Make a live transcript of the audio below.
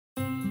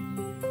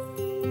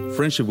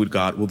Friendship with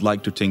God would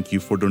like to thank you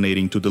for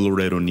donating to the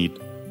Loreto Need.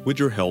 With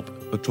your help,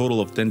 a total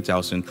of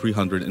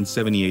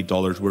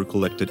 $10,378 were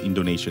collected in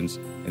donations,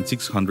 and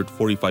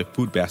 645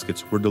 food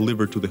baskets were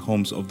delivered to the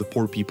homes of the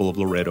poor people of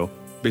Loreto.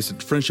 Visit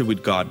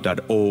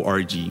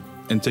friendshipwithgod.org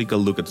and take a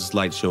look at the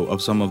slideshow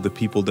of some of the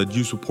people that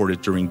you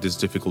supported during this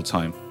difficult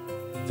time.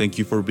 Thank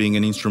you for being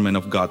an instrument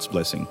of God's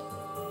blessing.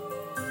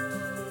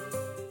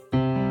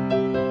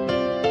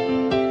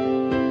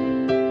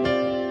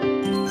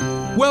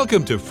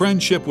 Welcome to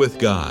Friendship with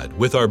God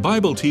with our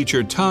Bible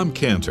teacher Tom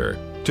Cantor.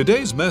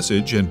 Today's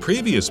message and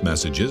previous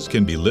messages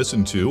can be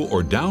listened to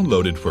or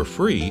downloaded for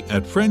free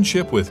at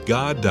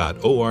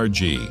friendshipwithgod.org.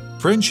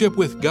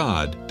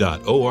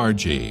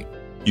 friendshipwithgod.org.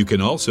 You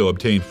can also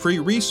obtain free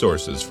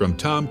resources from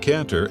Tom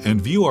Cantor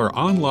and view our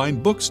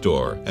online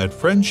bookstore at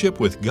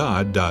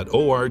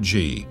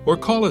friendshipwithgod.org or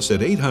call us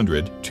at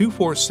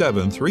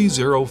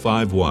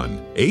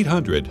 800-247-3051,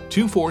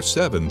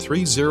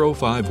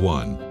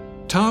 800-247-3051.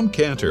 Tom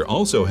Cantor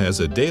also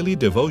has a daily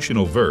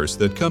devotional verse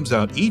that comes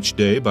out each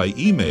day by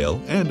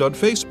email and on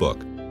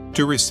Facebook.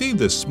 To receive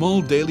this small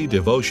daily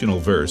devotional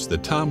verse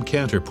that Tom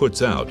Cantor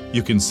puts out,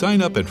 you can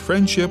sign up at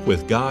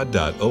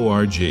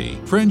friendshipwithgod.org,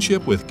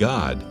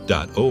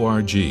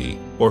 friendshipwithgod.org,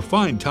 or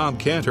find Tom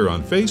Cantor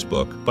on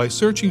Facebook by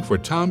searching for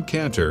Tom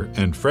Cantor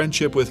and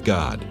Friendship with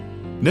God.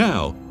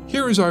 Now,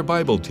 here is our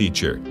Bible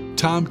teacher,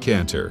 Tom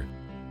Cantor.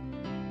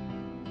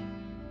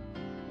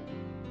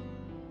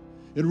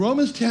 In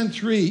Romans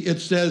 10:3, it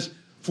says,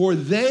 "For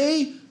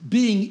they,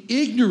 being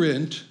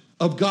ignorant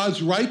of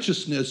God's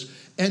righteousness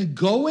and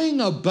going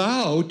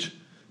about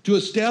to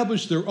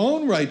establish their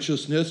own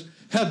righteousness,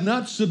 have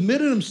not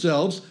submitted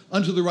themselves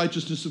unto the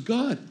righteousness of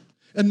God."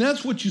 And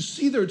that's what you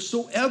see there. It's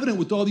so evident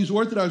with all these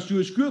Orthodox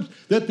Jewish groups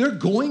that they're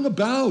going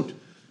about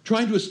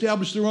trying to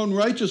establish their own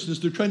righteousness.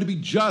 They're trying to be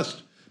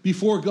just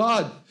before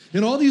God.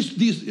 And all these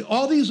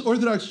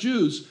Orthodox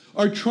Jews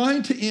are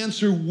trying to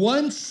answer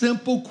one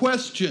simple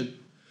question,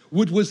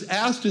 which was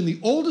asked in the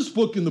oldest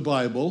book in the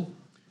Bible,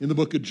 in the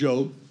book of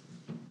Job.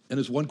 And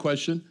it's one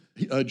question,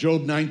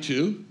 Job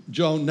 9:2.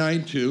 Job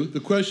 9:2. The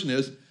question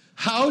is,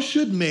 how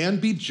should man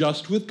be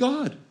just with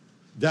God?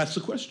 That's the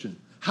question.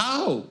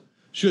 How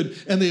should?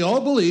 And they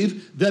all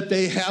believe that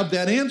they have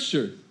that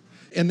answer.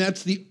 And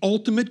that's the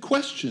ultimate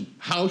question.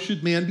 How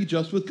should man be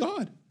just with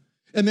God?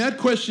 And that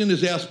question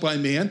is asked by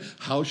man,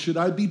 how should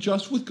I be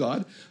just with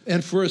God?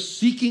 And for a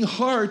seeking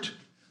heart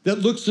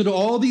that looks at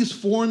all these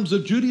forms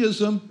of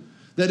Judaism,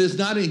 that is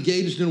not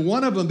engaged in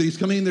one of them, but he's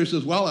coming in there and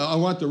says, well, I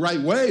want the right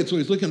way. And so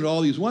he's looking at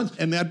all these ones.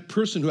 And that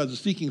person who has a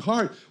seeking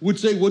heart would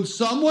say, would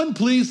someone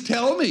please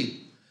tell me,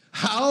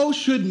 how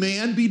should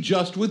man be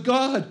just with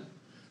God?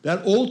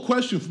 That old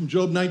question from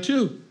Job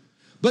 9:2.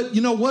 But you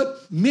know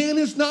what? Man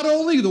is not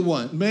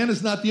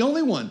the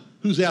only one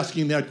who's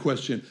asking that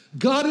question.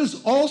 God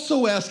is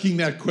also asking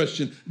that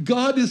question.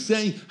 God is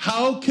saying,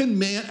 how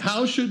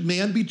should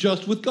man be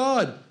just with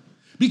God?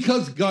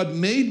 Because God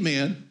made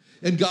man,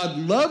 and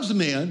God loves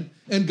man,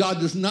 and God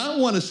does not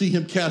want to see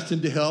him cast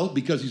into hell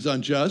because he's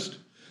unjust.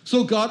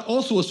 So God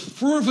also is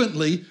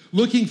fervently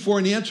looking for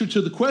an answer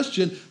to the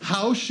question,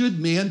 how should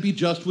man be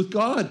just with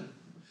God?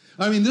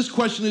 I mean, this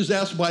question is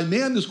asked by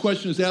man, this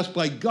question is asked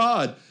by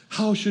God.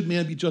 How should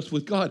man be just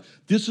with God?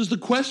 This is the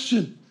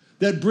question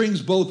that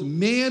brings both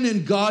man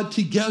and God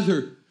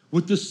together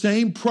with the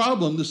same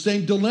problem, the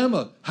same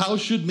dilemma. How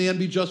should man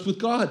be just with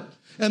God?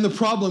 And the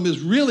problem is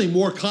really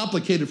more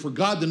complicated for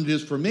God than it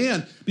is for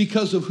man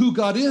because of who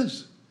God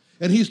is.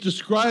 And he's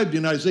described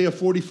in Isaiah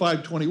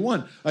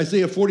 45:21.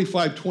 Isaiah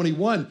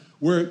 45:21,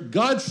 where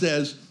God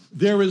says,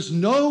 there is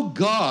no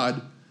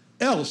God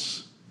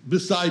else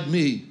beside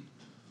me,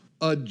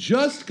 a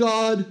just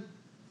God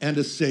and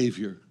a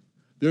Savior.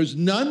 There's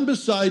none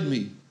beside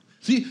me.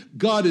 See,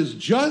 God is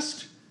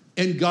just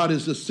and God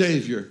is a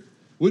Savior.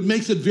 What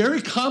makes it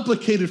very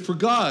complicated for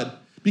God,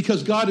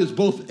 because God is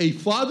both a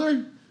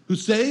Father who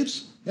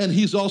saves, and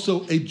he's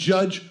also a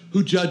judge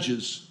who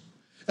judges.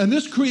 And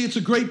this creates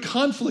a great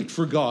conflict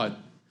for God,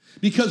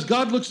 because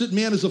God looks at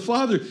man as a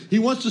father. He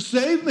wants to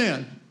save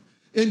man.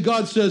 And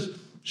God says,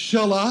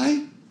 shall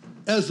I,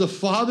 as the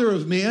father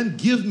of man,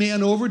 give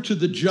man over to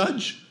the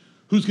judge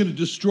who's going to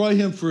destroy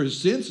him for his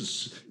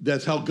sins?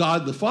 That's how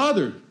God the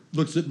Father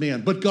looks at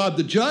man. But God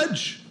the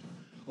judge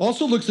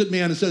also looks at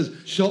man and says,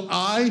 shall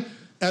I,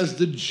 as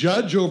the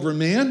judge over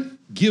man,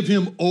 give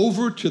him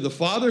over to the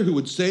Father who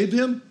would save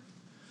him?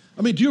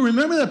 I mean, do you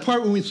remember that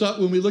part when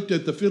we looked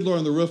at the Fiddler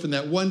on the Roof and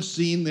that one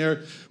scene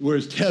there where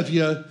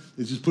Tevye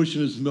is just pushing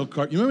his milk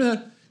cart? You remember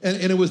that?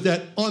 And it was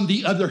that on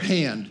the other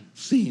hand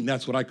scene.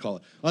 That's what I call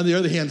it. On the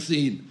other hand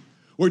scene.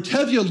 Where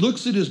Tevye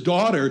looks at his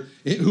daughter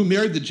who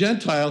married the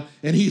Gentile,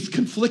 and he's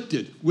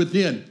conflicted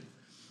within.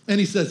 And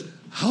he says,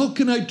 how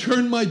can I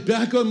turn my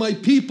back on my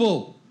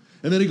people?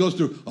 And then he goes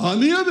through, on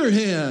the other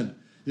hand,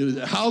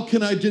 how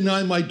can I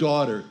deny my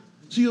daughter?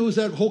 See, it was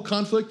that whole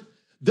conflict?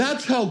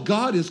 That's how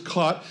God is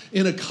caught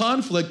in a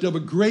conflict of a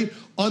great,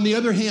 on the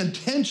other hand,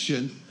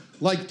 tension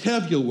like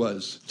Tevye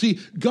was. See,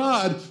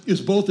 God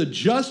is both a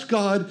just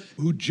God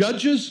who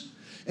judges,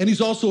 and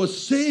he's also a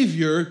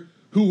Savior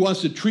who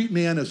wants to treat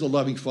man as a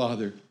loving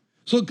father.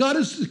 So God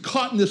is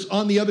caught in this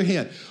on the other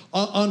hand.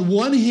 On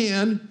one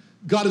hand,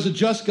 God is a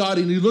just God,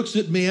 and he looks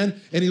at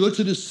man, and he looks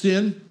at his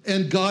sin,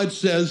 and God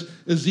says,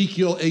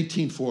 Ezekiel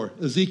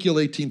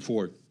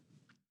 18:4,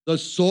 the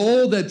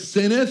soul that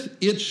sinneth,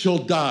 it shall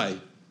die.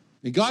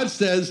 And God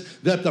says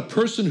that the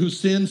person who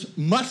sins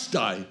must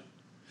die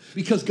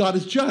because God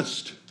is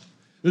just.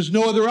 There's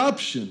no other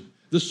option.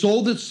 The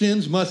soul that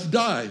sins must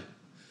die.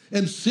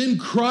 And sin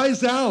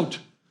cries out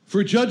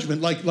for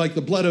judgment, like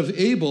the blood of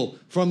Abel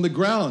from the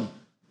ground.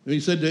 And he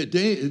said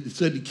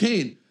to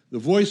Cain, the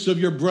voice of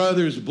your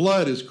brother's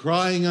blood is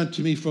crying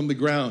unto me from the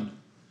ground.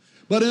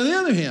 But on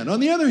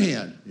the other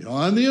hand,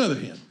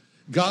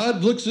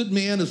 God looks at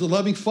man as a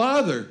loving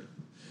father.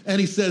 And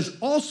he says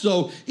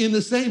also in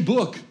the same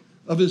book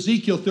of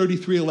Ezekiel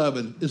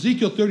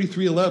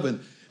 33:11,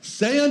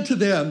 say unto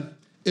them,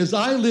 as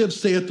I live,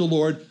 saith the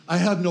Lord, I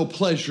have no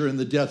pleasure in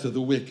the death of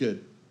the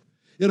wicked.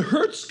 It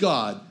hurts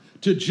God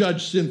to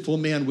judge sinful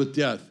man with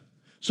death.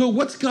 So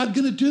what's God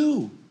going to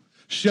do?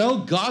 Shall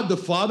God the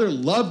Father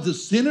love the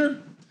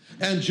sinner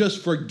and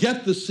just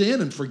forget the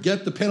sin and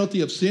forget the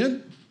penalty of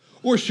sin?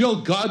 Or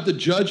shall God the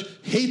judge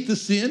hate the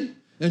sin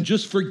and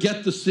just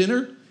forget the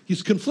sinner?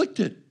 He's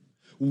conflicted.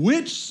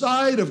 Which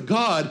side of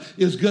God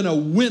is going to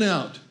win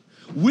out?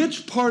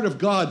 Which part of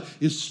God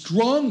is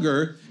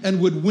stronger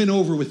and would win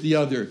over with the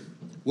other?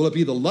 Will it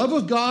be the love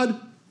of God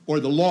or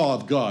the law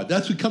of God?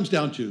 That's what it comes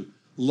down to.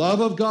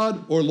 Love of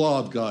God or law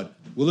of God?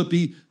 Will it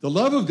be the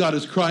love of God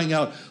is crying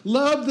out,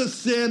 love the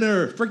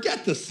sinner,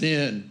 forget the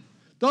sin,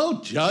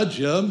 don't judge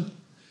him.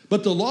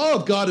 But the law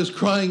of God is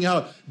crying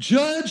out,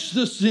 judge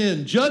the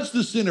sin, judge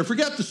the sinner,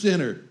 forget the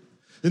sinner.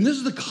 And this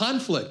is the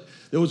conflict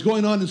that was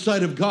going on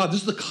inside of God. This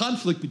is the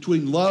conflict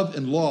between love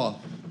and law.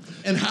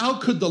 And how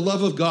could the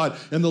love of God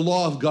and the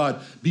law of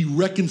God be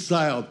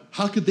reconciled?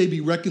 How could they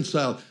be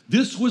reconciled?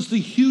 This was the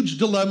huge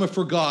dilemma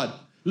for God.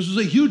 This was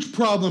a huge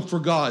problem for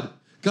God.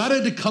 God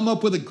had to come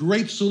up with a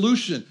great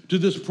solution to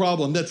this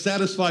problem that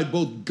satisfied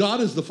both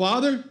God as the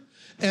Father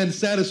and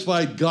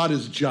satisfied God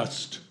as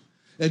just.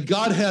 And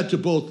God had to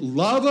both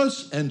love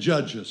us and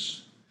judge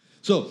us.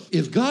 So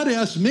if God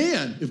asked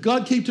man, if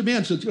God came to man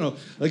and said,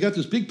 I got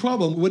this big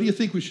problem, what do you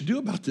think we should do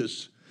about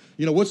this?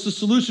 What's the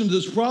solution to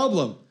this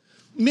problem?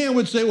 Man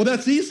would say, well,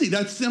 that's easy,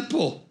 that's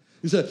simple.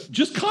 He said,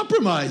 just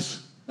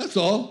compromise, that's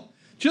all.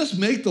 Just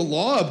make the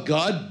law of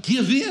God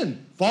give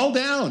in, fall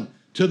down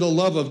to the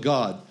love of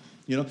God.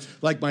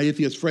 Like my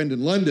atheist friend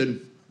in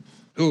London,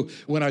 who,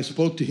 when I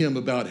spoke to him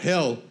about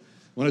hell,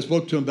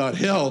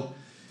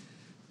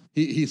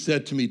 he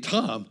said to me,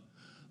 Tom,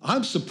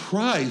 I'm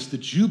surprised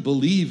that you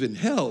believe in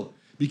hell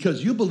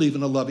because you believe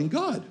in a loving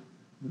God.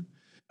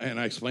 And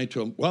I explained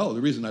to him, well,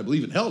 the reason I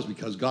believe in hell is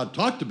because God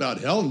talked about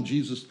hell and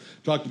Jesus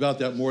talked about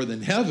that more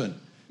than heaven.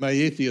 My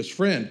atheist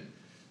friend,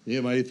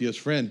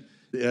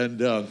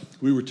 and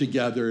we were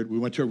together. We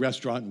went to a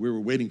restaurant and we were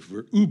waiting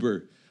for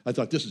Uber. I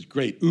thought, this is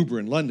great, Uber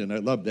in London. I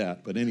love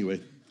that. But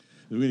anyway,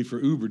 we were waiting for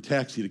Uber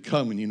taxi to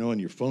come, and on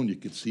your phone you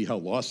could see how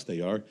lost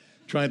they are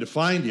trying to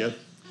find you.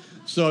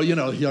 So,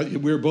 we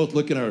were both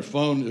looking at our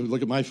phone,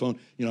 look at my phone,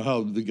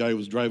 how the guy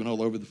was driving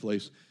all over the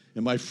place.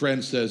 And my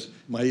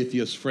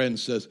atheist friend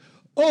says,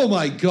 oh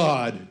my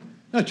God.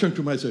 I turned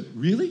to him and I said,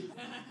 really?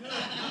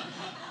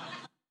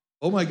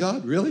 Oh my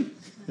God, really?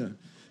 Yeah.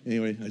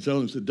 Anyway, I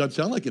told him, it doesn't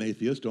sound like an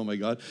atheist, oh my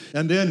God.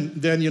 And then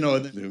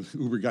the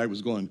Uber guy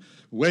was going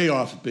way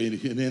off, and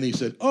then he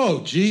said,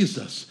 oh,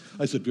 Jesus.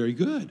 I said, very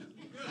good.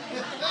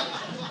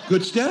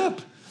 Good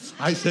step.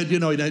 I said,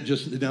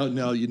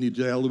 now you need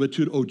to add a little bit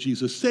to it. Oh,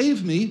 Jesus,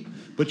 save me.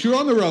 But you're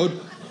on the road.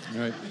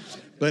 All right.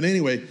 But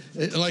anyway,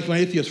 like my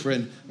atheist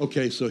friend,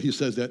 okay, so he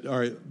says that, all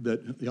right,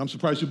 that I'm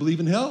surprised you believe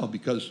in hell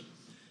because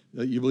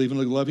you believe in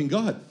a loving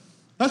God.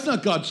 That's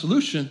not God's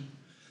solution,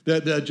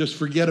 that just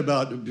forget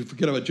about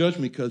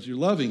judgment because you're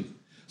loving.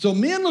 So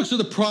man looks at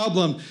the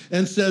problem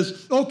and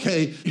says,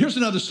 okay, here's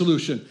another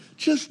solution.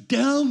 Just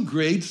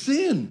downgrade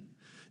sin.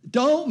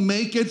 Don't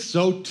make it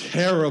so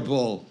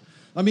terrible.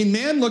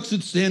 Man looks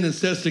at sin and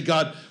says to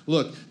God,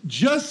 look,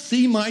 just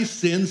see my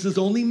sins as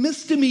only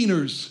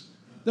misdemeanors.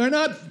 They're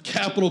not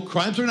capital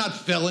crimes. They're not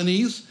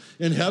felonies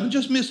in heaven,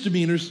 just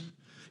misdemeanors.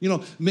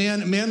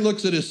 Man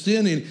looks at his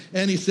sin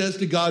and he says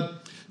to God,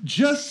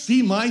 just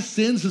see my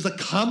sins as a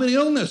common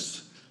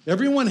illness.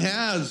 Everyone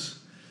has.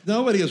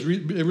 Nobody is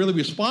really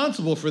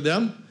responsible for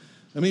them.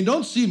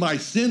 Don't see my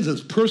sins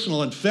as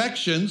personal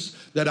infections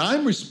that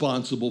I'm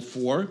responsible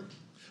for.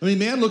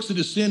 Man looks at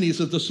his sin, he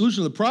says, the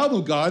solution to the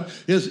problem, God,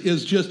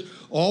 is just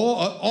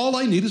all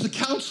I need is a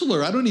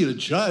counselor. I don't need a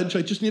judge,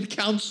 I just need a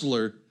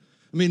counselor.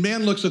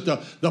 Man looks at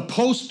the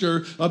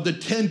poster of the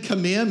 10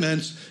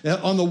 Commandments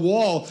on the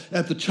wall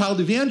at the Child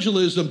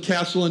Evangelism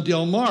Castle in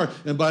Del Mar.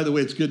 And by the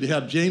way, it's good to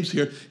have James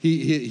here.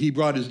 He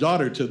brought his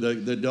daughter to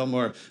the Del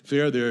Mar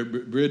Fair there,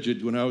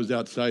 Bridget, when I was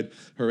outside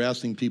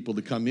harassing people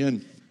to come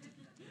in.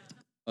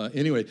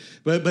 Anyway,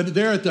 but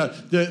there at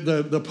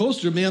the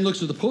poster, man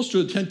looks at the poster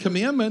of the 10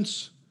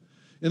 Commandments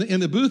in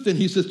the booth, and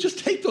he says, just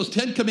take those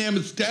 10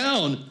 Commandments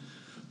down.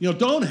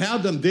 Don't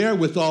have them there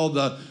with all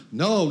the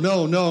No,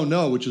 no, no,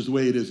 no, which is the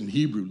way it is in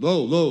Hebrew.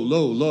 Lo, lo,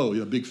 lo, lo.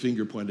 A big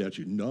finger pointed at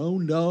you. No,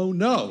 no,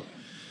 no.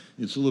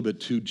 It's a little bit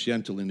too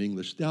gentle in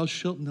English. Thou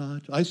shalt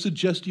not. I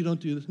suggest you don't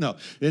do this. No.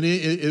 And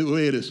the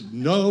way it is,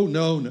 no,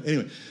 no, no.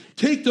 Anyway,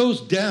 take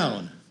those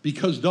down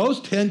because those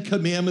 10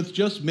 commandments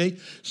just make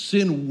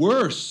sin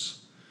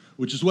worse,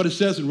 which is what it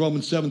says in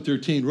Romans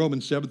 7:13.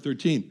 Romans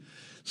 7:13.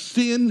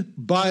 Sin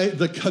by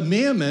the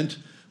commandment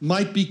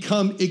might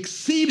become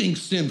exceeding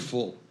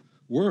sinful,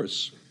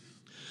 worse.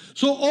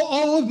 So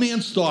all of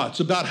man's thoughts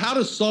about how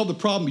to solve the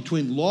problem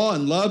between law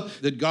and love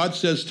that God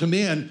says to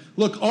man,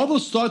 look, all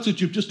those thoughts that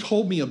you've just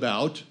told me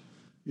about,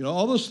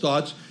 all those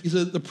thoughts, he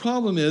said the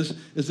problem is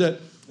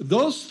that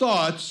those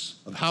thoughts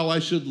of how I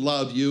should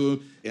love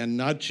you and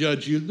not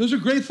judge you, those are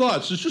great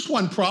thoughts. There's just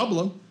one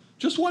problem,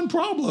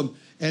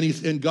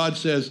 And God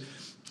says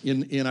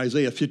in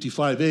Isaiah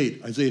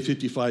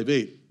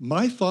 55:8,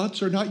 my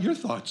thoughts are not your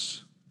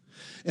thoughts,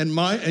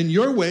 and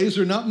your ways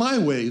are not my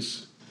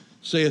ways,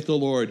 saith the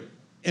Lord.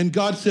 And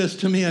God says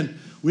to man,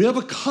 we have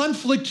a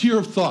conflict here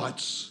of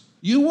thoughts.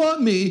 You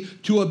want me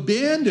to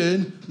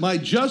abandon my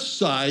just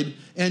side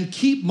and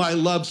keep my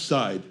love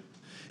side.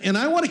 And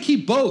I want to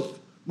keep both,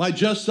 my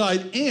just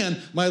side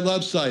and my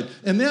love side.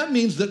 And that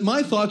means that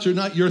my thoughts are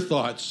not your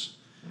thoughts.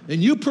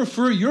 And you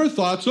prefer your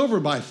thoughts over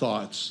my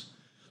thoughts.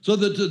 So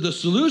the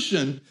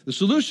solution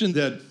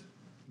that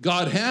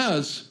God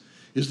has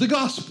is the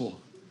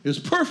gospel. It's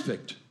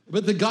perfect.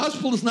 But the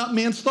gospel is not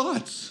man's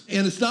thoughts,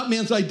 and it's not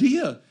man's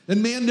idea.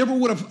 And man never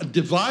would have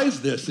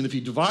devised this. And if he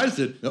devised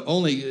it,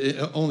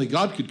 only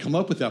God could come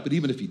up with that. But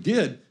even if he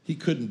did, he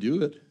couldn't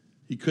do it.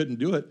 He couldn't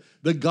do it.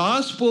 The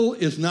gospel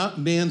is not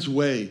man's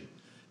way.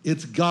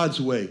 It's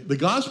God's way. The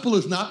gospel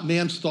is not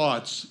man's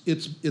thoughts.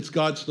 It's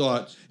God's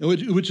thoughts,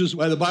 which is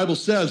why the Bible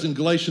says in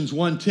Galatians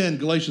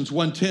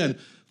 1:10,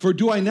 for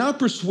do I now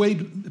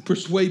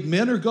persuade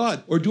men or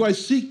God? Or do I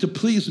seek to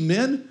please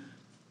men?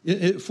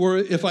 For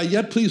if I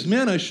yet please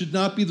men, I should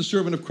not be the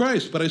servant of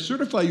Christ. But I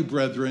certify you,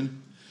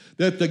 brethren,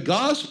 that the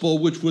gospel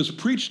which was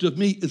preached of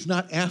me is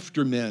not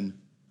after man.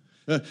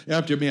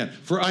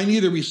 For I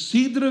neither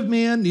received it of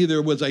man, neither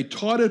was I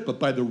taught it, but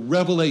by the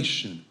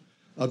revelation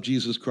of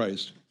Jesus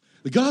Christ.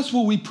 The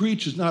gospel we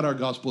preach is not our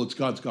gospel, it's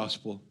God's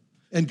gospel.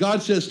 And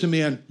God says to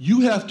man,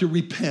 you have to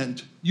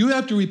repent. You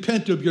have to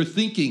repent of your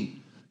thinking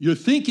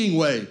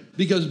way.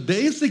 Because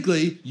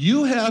basically,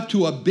 you have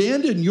to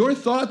abandon your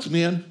thoughts,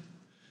 man.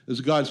 This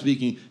is God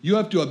speaking. You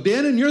have to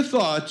abandon your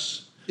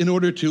thoughts in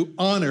order to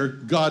honor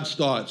God's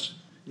thoughts.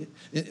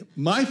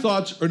 My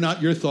thoughts are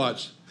not your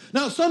thoughts.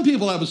 Now, some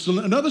people have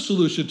another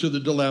solution to the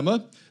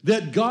dilemma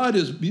that God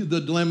is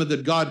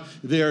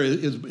there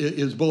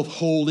is both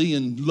holy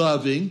and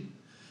loving,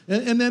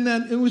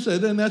 and we say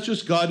then that's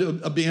just God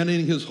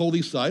abandoning His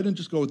holy side and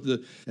just go with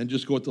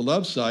the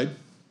love side.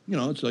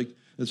 It's like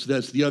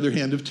that's the other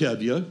hand of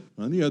Tevye.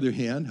 On the other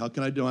hand, how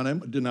can I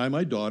deny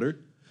my daughter?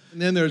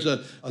 And then there's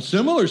a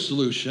similar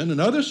solution,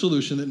 another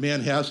solution that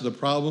man has to the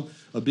problem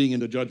of being in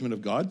the judgment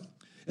of God.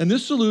 And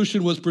this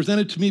solution was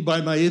presented to me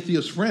by my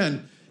atheist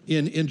friend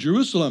in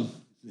Jerusalem.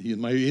 He's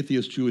my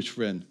atheist Jewish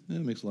friend. That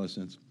makes a lot of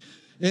sense.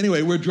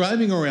 Anyway, we're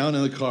driving around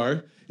in the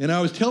car, and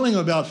I was telling him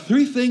about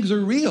 3 things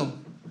are real: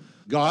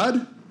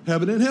 God,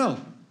 heaven, and hell.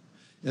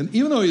 And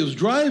even though he was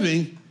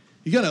driving,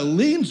 he kind of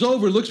leans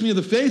over, looks me in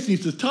the face, and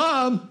he says,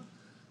 Tom,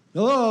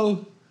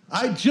 hello,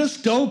 I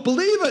just don't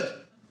believe it.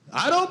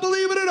 I don't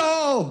believe it at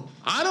all.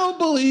 I don't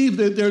believe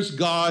that there's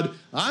God.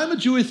 I'm a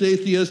Jewish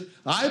atheist.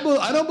 I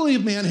don't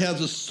believe man has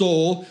a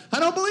soul. I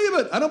don't believe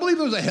it. I don't believe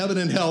there's a heaven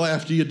and hell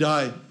after you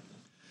die.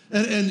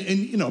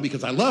 And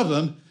because I love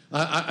him,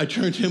 I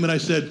turned to him and I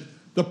said,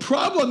 the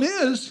problem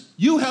is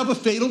you have a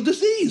fatal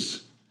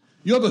disease.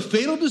 You have a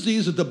fatal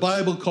disease that the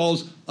Bible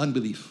calls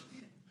unbelief.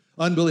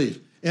 Unbelief.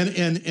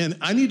 And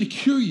I need to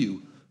cure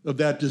you of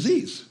that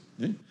disease.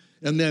 Okay?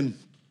 And then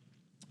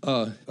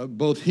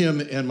both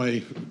him and my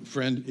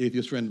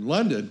atheist friend in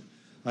London,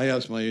 I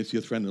asked my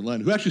atheist friend in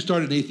London, who actually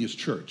started an atheist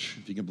church,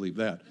 if you can believe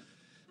that.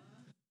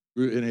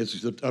 And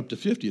it's up to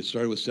 50. It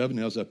started with 7,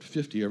 now it's up to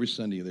 50 every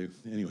Sunday there.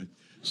 Anyway,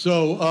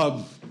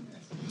 so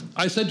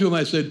I said to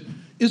him,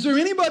 is there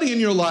anybody in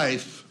your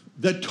life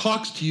that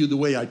talks to you the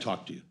way I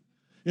talk to you?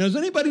 Is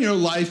anybody in your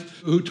life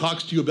who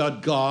talks to you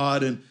about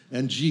God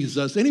and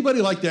Jesus?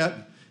 Anybody like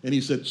that? And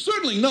he said,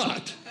 certainly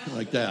not,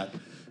 like that.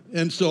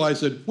 And so I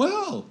said,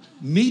 well,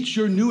 meet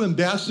your new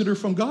ambassador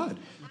from God.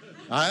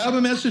 I have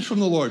a message from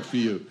the Lord for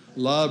you.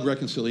 Love,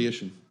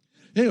 reconciliation.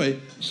 Anyway,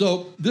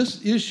 so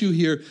this issue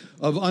here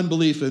of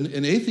unbelief and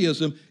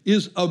atheism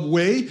is a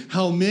way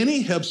how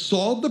many have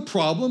solved the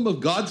problem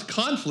of God's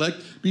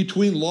conflict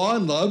between law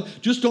and love.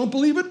 Just don't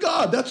believe in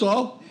God, that's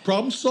all.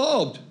 Problem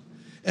solved.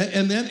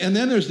 And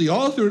then there's the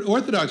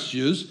Orthodox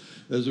Jews,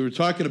 as we were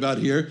talking about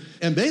here,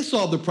 and they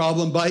solved the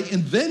problem by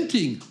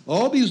inventing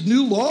all these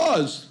new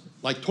laws,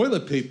 like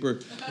toilet paper,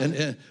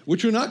 and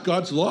which are not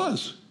God's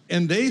laws.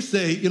 And they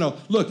say,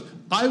 look,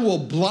 I will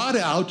blot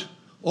out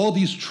all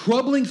these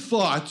troubling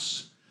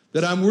thoughts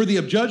that I'm worthy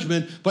of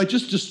judgment by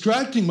just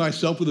distracting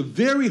myself with a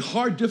very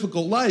hard,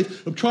 difficult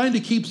life of trying to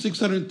keep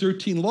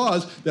 613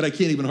 laws that I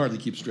can't even hardly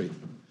keep straight.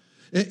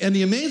 And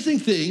the amazing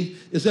thing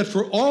is that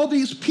for all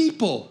these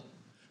people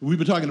we've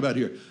been talking about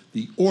here,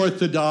 the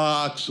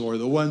Orthodox or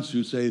the ones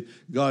who say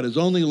God is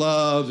only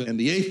love and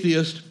the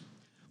atheist,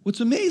 what's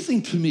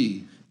amazing to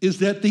me is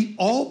that they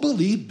all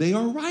believe they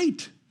are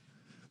right.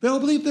 They all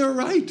believe they're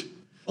right.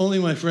 Only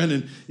my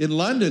friend in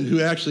London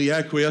who actually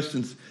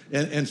acquiesced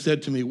and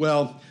said to me,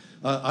 well,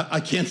 I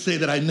can't say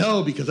that I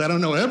know because I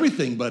don't know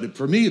everything, but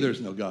for me,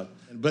 there's no God.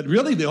 But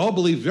really, they all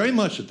believe very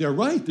much that they're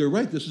right. They're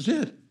right. This is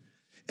it.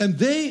 And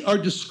they are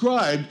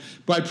described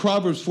by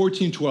Proverbs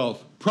 14:12.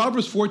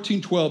 Proverbs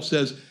 14:12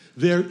 says,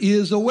 there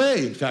is a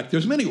way. In fact,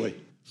 there's many ways.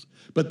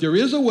 But there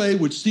is a way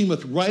which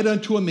seemeth right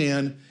unto a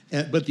man,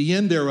 but the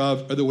end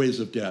thereof are the ways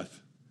of death.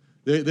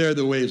 They're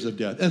the ways of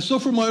death. And so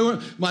for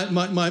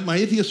my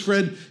atheist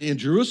friend in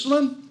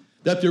Jerusalem,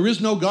 that there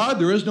is no God,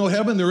 there is no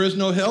heaven, there is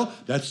no hell,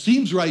 that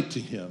seems right to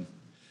him.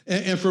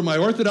 And for my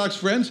Orthodox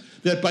friends,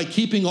 that by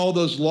keeping all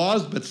those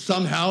laws, but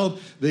somehow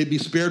they'd be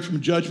spared from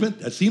judgment,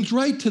 that seems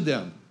right to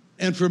them.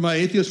 And for my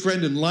atheist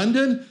friend in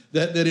London,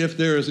 that if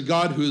there is a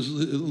God who is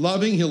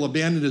loving, he'll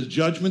abandon his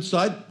judgment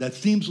side, that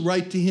seems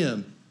right to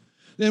him.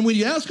 And when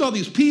you ask all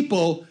these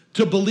people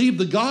to believe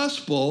the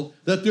gospel,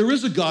 that there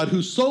is a God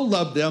who so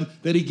loved them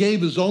that he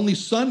gave his only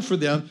son for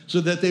them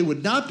so that they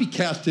would not be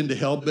cast into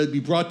hell, but be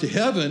brought to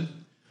heaven,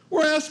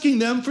 we're asking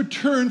them to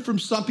turn from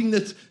something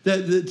that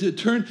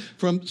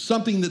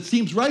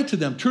seems right to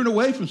them, turn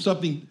away from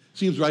something that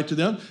seems right to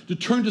them, to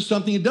turn to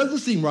something that doesn't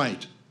seem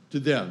right to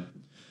them.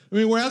 I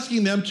mean, we're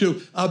asking them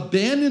to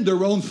abandon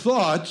their own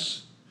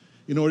thoughts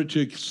in order to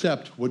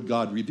accept what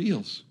God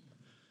reveals.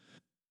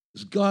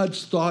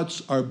 God's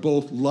thoughts are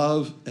both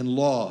love and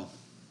law,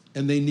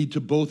 and they need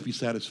to both be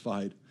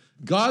satisfied.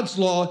 God's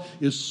law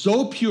is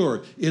so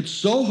pure, it's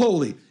so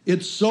holy,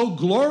 it's so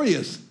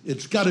glorious,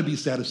 it's got to be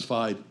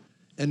satisfied,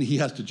 and he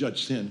has to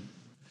judge sin.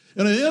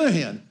 And on the other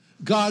hand,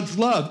 God's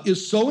love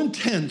is so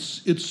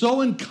intense, it's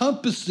so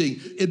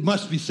encompassing, it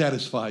must be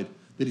satisfied,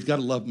 that he's got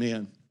to love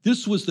man.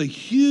 This was the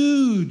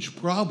huge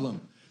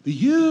problem, the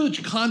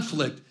huge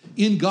conflict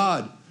in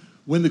God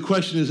when the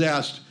question is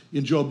asked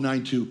in Job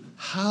 9:2,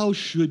 how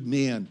should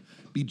man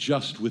be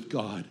just with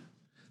God?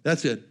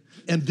 That's it.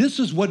 And this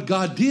is what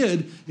God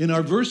did in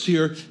our verse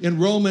here in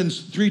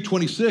Romans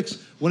 3:26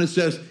 when it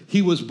says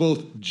he was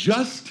both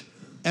just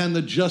and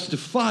the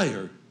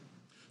justifier.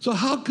 So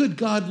how could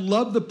God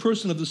love the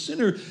person of the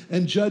sinner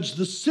and judge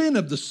the sin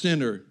of the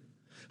sinner?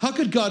 How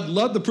could God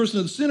love the person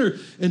of the sinner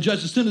and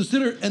judge the sin of the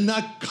sinner and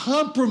not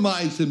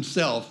compromise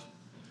himself?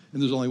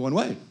 And there's only one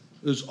way.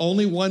 There's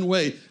only one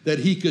way that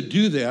he could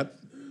do that,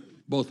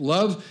 both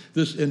love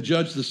this and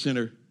judge the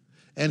sinner.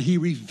 And he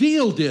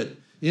revealed it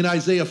in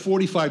Isaiah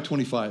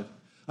 45:25.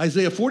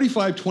 Isaiah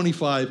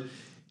 45:25,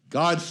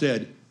 God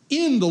said,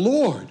 in the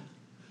Lord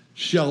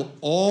shall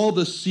all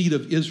the seed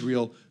of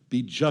Israel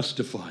be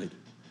justified.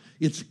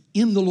 It's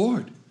in the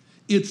Lord.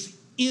 It's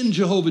in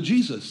Jehovah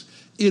Jesus.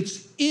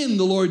 It's in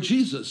the Lord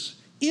Jesus,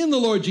 in the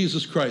Lord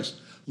Jesus Christ.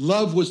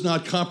 Love was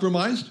not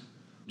compromised.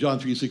 John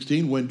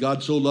 3:16, when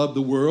God so loved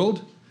the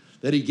world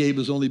that he gave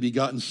his only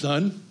begotten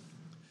son.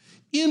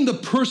 In the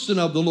person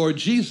of the Lord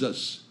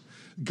Jesus,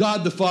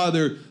 God the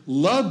Father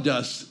loved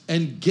us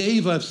and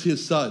gave us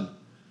his son.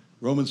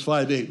 Romans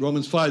 5:8.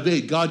 Romans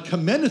 5:8, God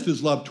commendeth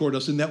his love toward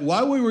us in that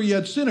while we were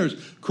yet sinners,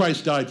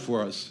 Christ died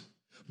for us.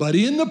 But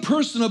in the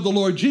person of the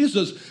Lord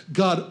Jesus,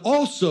 God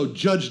also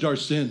judged our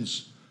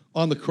sins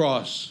on the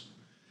cross.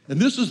 And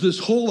this is this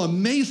whole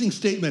amazing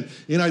statement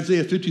in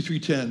Isaiah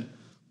 53:10.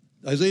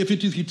 Isaiah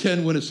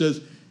 53:10 when it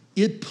says,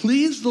 it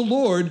pleased the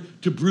Lord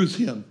to bruise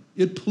him.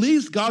 It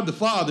pleased God the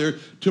Father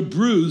to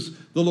bruise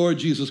the Lord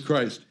Jesus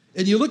Christ.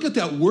 And you look at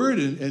that word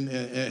in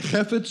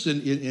Hephatz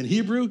in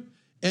Hebrew,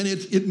 and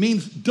it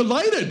means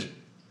delighted.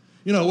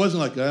 You know, it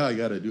wasn't like, I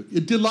got to do it.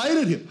 It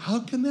delighted him.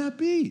 How can that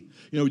be?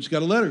 You know, we just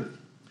got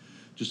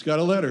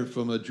a letter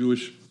from a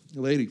Jewish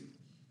lady.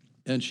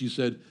 And she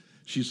said,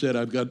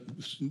 I've got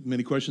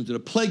many questions that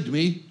have plagued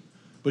me.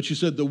 But she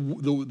said, the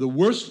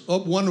worst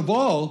one of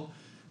all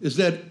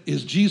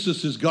is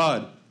Jesus is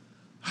God.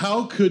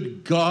 How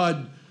could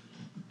God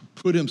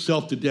put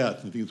himself to death?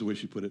 I think is the way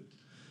she put it.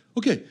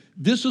 Okay,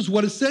 this is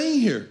what it's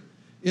saying here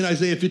in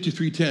Isaiah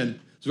 53:10.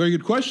 It's a very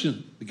good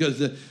question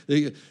because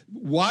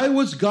why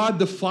was God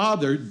the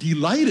Father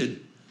delighted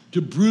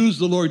to bruise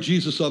the Lord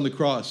Jesus on the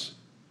cross?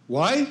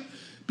 Why?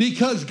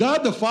 Because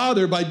God the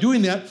Father, by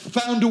doing that,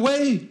 found a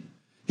way.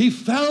 He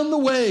found the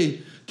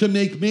way to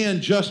make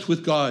man just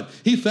with God.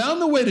 He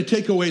found the way to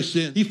take away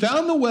sin. He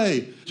found the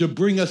way to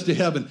bring us to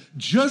heaven.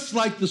 Just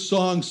like the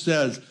song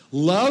says,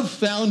 love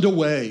found a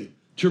way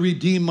to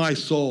redeem my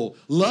soul.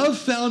 Love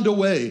found a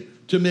way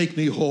to make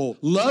me whole.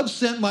 Love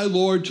sent my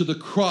Lord to the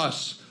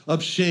cross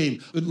of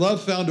shame.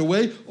 Love found a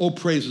way. Oh,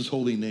 praise his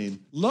holy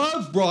name.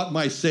 Love brought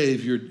my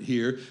Savior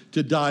here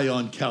to die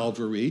on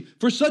Calvary.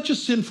 For such a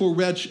sinful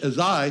wretch as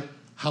I,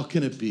 how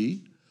can it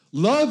be?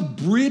 Love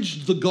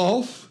bridged the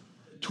gulf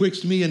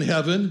twixt me and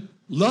heaven.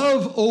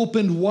 Love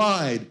opened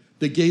wide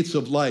the gates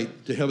of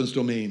light to heaven's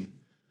domain.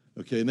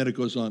 Okay, and then it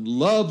goes on.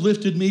 Love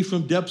lifted me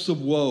from depths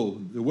of woe.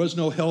 There was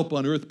no help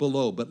on earth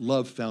below, but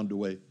love found a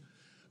way.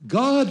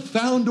 God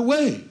found a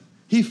way.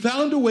 He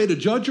found a way to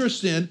judge our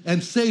sin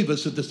and save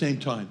us at the same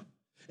time.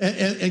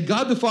 And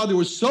God the Father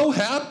was so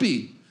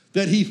happy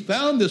that he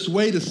found this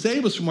way to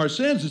save us from our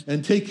sins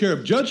and take care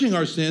of judging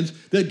our sins,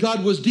 that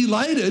God was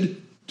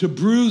delighted to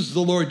bruise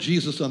the Lord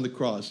Jesus on the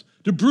cross,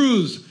 to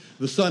bruise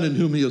the Son in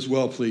whom he is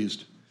well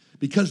pleased.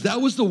 Because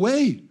that was the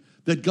way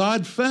that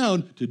God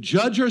found to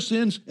judge our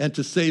sins and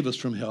to save us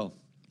from hell.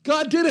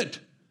 God did it.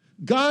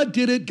 God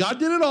did it. God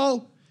did it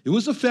all. It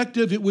was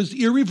effective. It was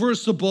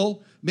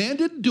irreversible. Man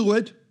didn't do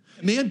it.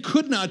 Man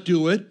could not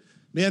do it.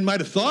 Man might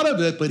have thought of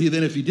it, but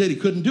then if he did, he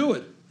couldn't do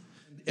it.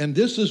 And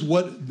this is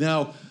what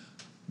now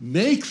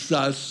makes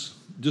us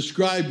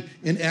described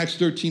in Acts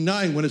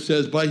 13:9 when it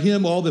says, by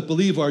him all that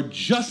believe are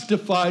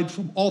justified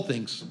from all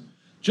things.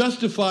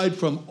 Justified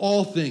from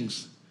all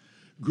things.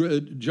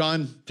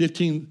 John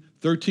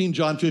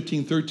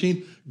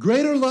 15:13.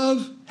 Greater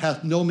love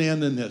hath no man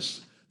than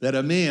this, that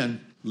a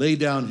man lay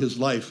down his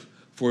life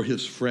for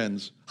his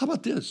friends. How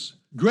about this?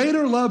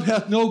 Greater love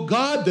hath no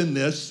God than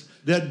this,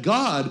 that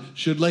God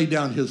should lay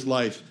down his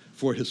life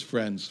for his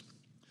friends.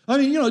 I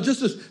mean,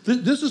 just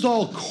this is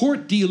all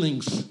court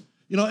dealings,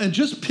 and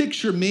just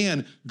picture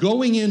man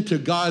going into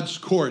God's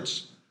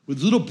courts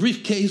with a little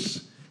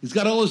briefcase. He's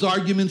got all his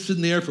arguments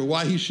in there for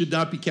why he should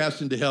not be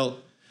cast into hell.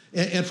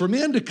 And for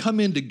man to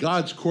come into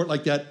God's court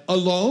like that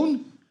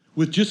alone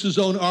with just his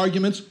own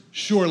arguments,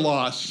 sure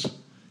loss.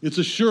 It's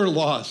a sure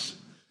loss.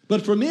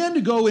 But for man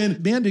to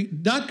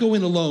not go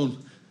in alone,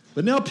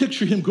 but now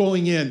picture him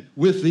going in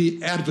with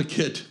the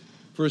advocate.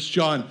 1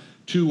 John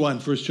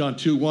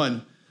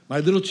 2:1. My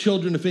little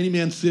children, if any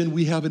man sin,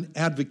 we have an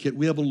advocate.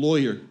 We have a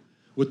lawyer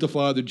with the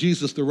Father,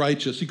 Jesus the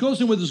righteous. He goes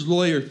in with his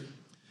lawyer.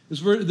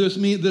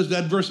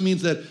 That verse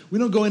means that we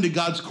don't go into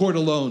God's court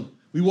alone.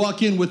 We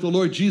walk in with the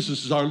Lord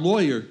Jesus as our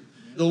lawyer.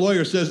 The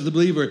lawyer says to the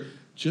believer,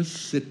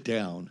 just sit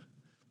down.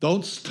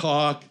 Don't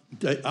talk.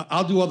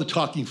 I'll do all the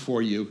talking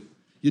for you.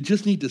 You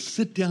just need to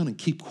sit down and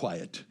keep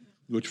quiet,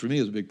 which for me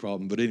is a big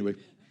problem, but anyway.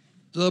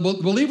 So the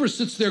believer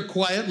sits there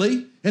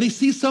quietly, and he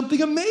sees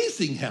something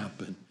amazing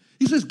happen.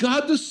 He says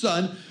God the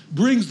Son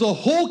brings the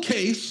whole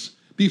case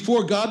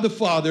before God the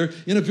Father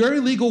in a very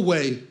legal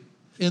way.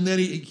 And then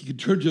he can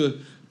turn to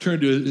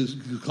his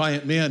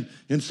client man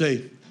and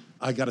say,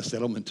 I got a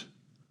settlement.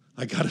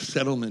 I got a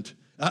settlement.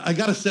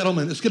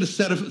 It's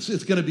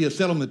going to be a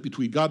settlement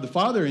between God the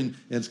Father and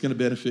it's going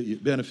to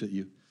benefit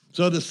you.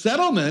 So the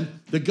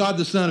settlement that God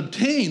the Son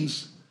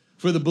obtains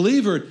for the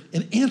believer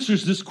and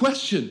answers this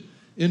question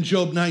in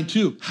Job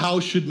 9:2. How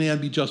should man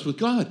be just with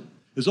God?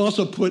 Is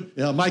also put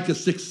Micah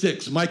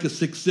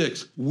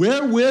 6:6.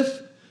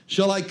 Wherewith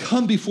shall I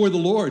come before the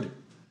Lord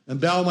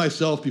and bow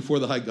myself before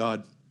the high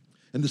God?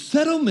 And the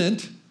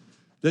settlement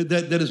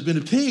that has been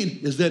obtained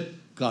is that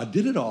God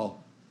did it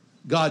all.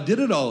 God did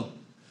it all.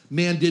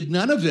 Man did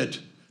none of it.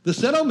 The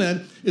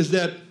settlement is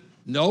that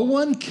no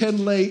one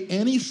can lay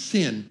any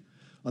sin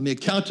on the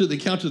account of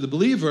the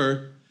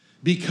believer,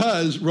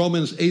 because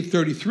Romans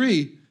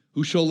 8:33,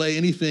 who shall lay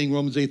anything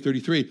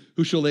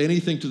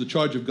to the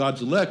charge of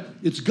God's elect?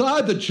 It's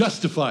God that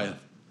justifieth.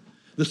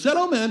 The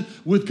settlement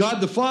with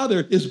God the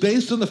Father is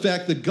based on the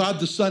fact that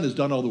God the Son has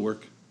done all the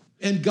work.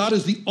 And God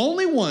is the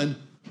only one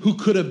who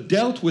could have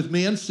dealt with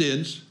man's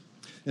sins.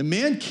 And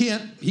man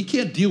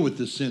can't deal with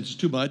his sins. It's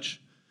too much.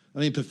 I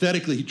mean,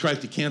 pathetically, he tries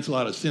to cancel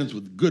out his sins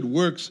with good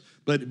works,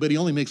 but he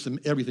only makes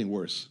everything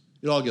worse.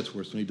 It all gets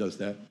worse when he does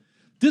that.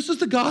 This is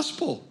the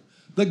gospel.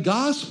 The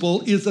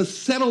gospel is a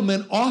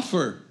settlement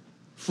offer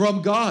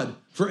from God.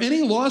 For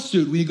any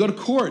lawsuit, when you go to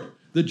court,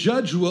 the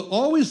judge will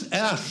always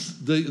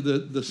ask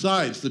the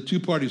sides, the two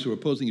parties who are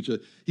opposing each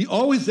other, he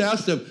always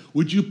asks them,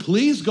 would you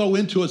please go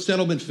into a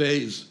settlement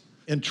phase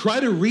and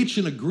try to reach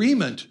an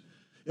agreement?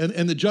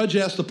 And the judge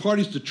asks the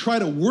parties to try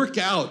to work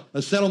out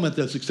a settlement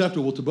that's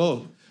acceptable to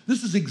both.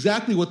 This is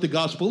exactly what the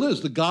gospel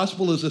is. The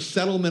gospel is a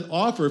settlement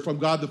offer from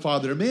God the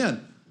Father to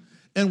man.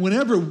 And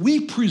whenever we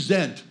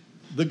present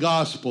the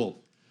gospel,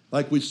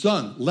 like we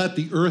sung, let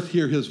the earth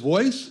hear his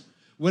voice,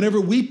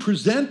 whenever we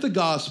present the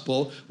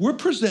gospel, we're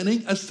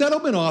presenting a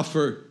settlement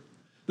offer.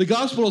 The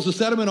gospel is a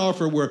settlement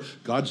offer where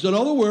God's done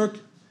all the work,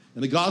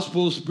 and the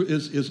gospel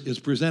is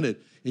presented.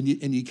 And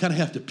you kind of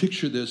have to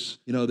picture this.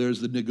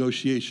 There's the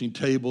negotiation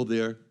table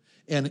there,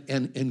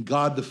 and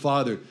God the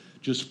Father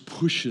just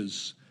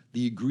pushes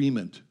the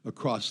agreement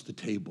across the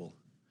table.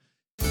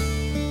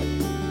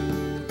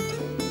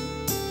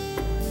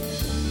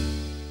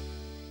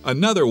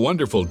 Another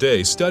wonderful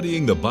day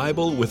studying the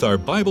Bible with our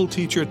Bible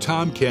teacher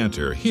Tom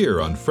Cantor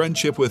here on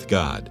Friendship with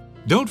God.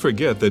 Don't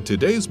forget that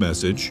today's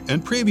message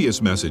and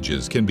previous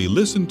messages can be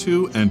listened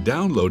to and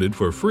downloaded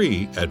for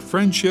free at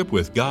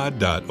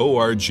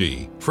friendshipwithgod.org.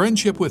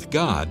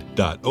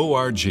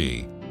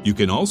 friendshipwithgod.org. You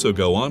can also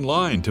go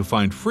online to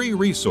find free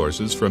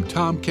resources from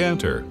Tom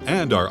Cantor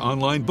and our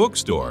online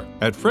bookstore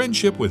at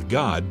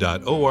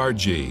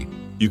friendshipwithgod.org.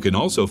 You can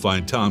also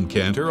find Tom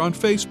Cantor on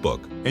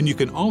Facebook, and you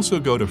can also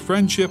go to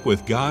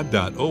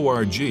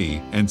friendshipwithgod.org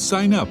and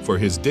sign up for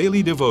his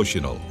daily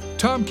devotional.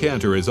 Tom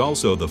Cantor is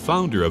also the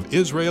founder of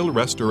Israel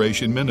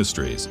Restoration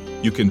Ministries.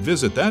 You can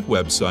visit that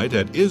website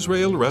at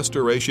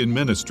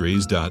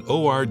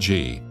israelrestorationministries.org.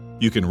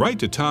 You can write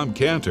to Tom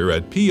Cantor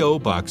at P.O.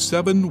 Box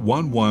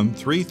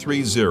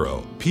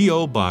 711330,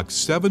 P.O. Box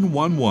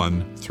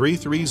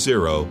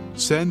 711330,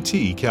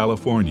 Santee,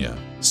 California.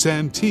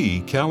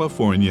 Santee,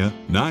 California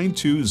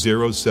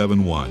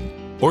 92071.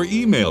 Or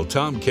email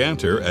Tom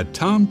Cantor at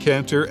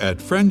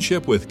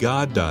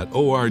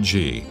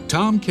tomcantor@friendshipwithgod.org.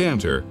 Tom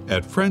Cantor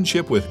at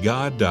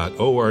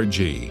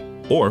friendshipwithgod.org.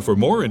 Or for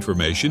more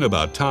information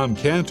about Tom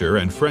Cantor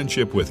and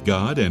Friendship with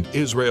God and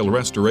Israel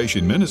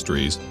Restoration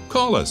Ministries,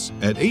 call us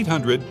at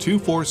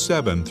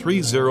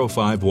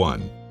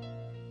 800-247-3051.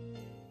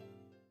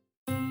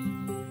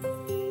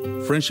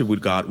 Friendship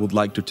with God would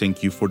like to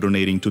thank you for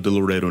donating to the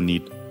Loreto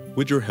Need.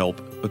 With your help,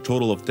 a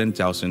total of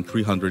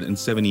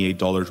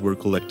 $10,378 were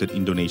collected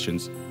in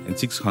donations, and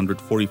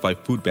 645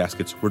 food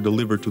baskets were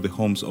delivered to the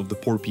homes of the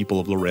poor people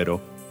of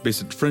Loreto.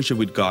 Visit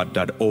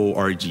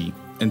friendshipwithgod.org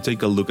and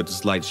take a look at the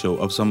slideshow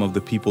of some of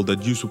the people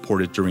that you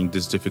supported during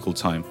this difficult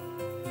time.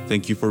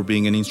 Thank you for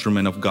being an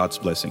instrument of God's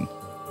blessing.